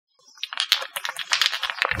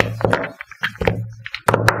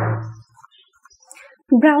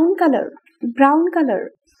brown color, brown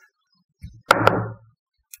color.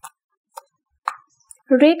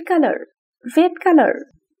 Red color, red color.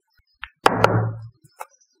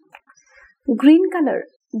 Green color,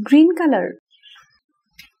 green color.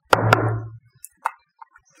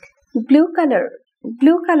 Blue color,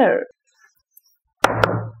 blue color.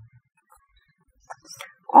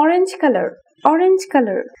 Orange color, orange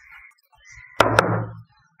color.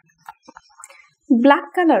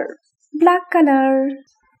 Black color, black color.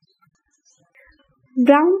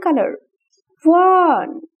 Brown color,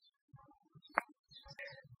 1.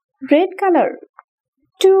 Red color,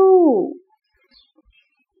 2.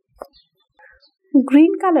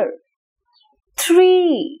 Green color,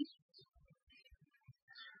 3.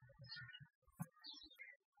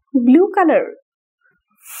 Blue color,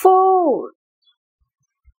 4.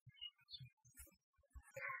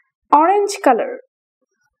 Orange color,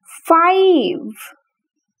 5.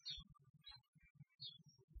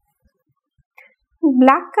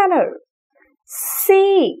 Black color,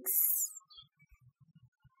 6.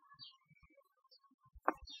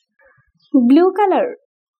 Blue color,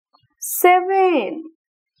 7.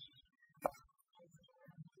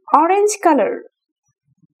 Orange color,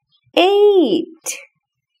 8.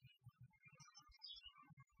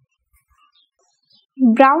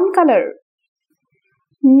 Brown color,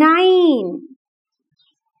 9.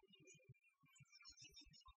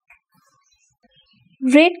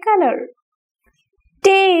 Red color,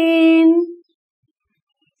 10.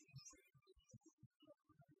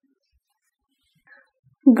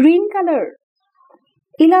 Green color,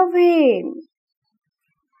 11.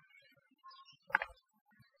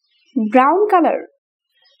 Brown color,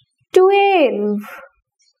 12.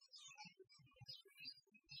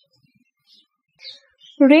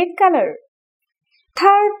 Red color,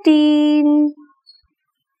 13.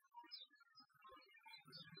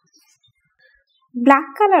 Black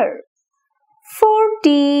color,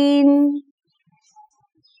 14.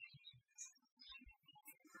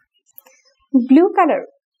 Blue color,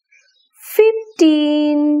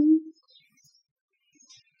 15.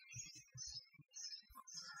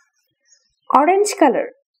 Orange color,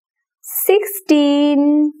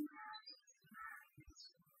 16.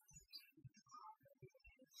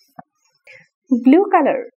 Blue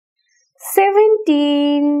color,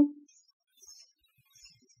 17.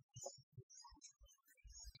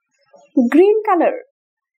 Green color,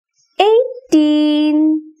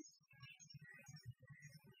 18.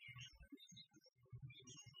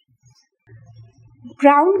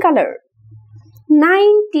 Brown color,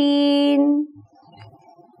 19.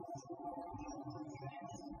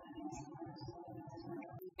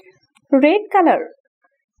 Red color,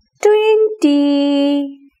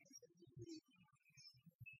 20.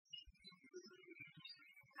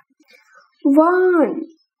 One,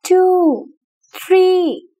 two,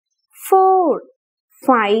 three, 4,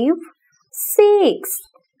 5, 6,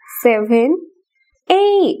 7,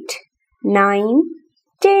 8, 9,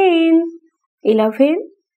 10, 11,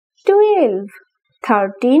 12,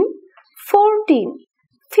 13, 14,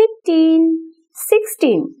 15,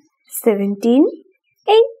 16, 17,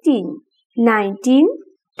 18, 19,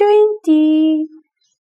 20.